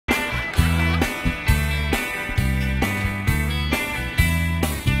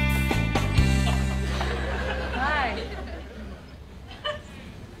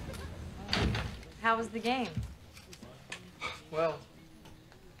how was the game? Well,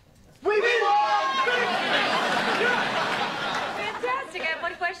 we won! Fantastic. I have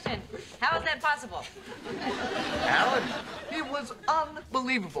one question. How is that possible? Alan, he was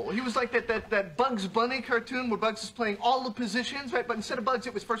unbelievable. He was like that Bugs Bunny cartoon where Bugs is playing all the positions, right? But instead of Bugs,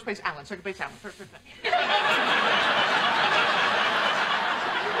 it was first base Alan, second base Alan, first base Alan.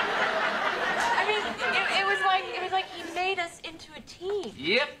 I mean, it was like he made us into a team.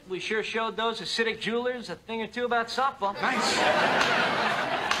 Yep, we sure showed those acidic jewelers a thing or two about softball. Nice. Can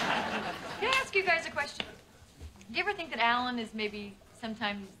I ask you guys a question? Do you ever think that Alan is maybe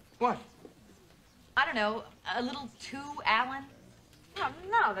sometimes... What? I don't know, a little too Alan? Oh,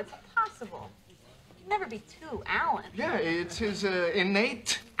 no, that's impossible. He'd never be too Alan. Yeah, it's his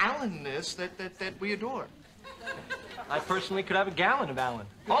innate Alanness that we adore. I personally could have a gallon of Alan.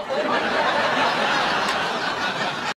 Oh,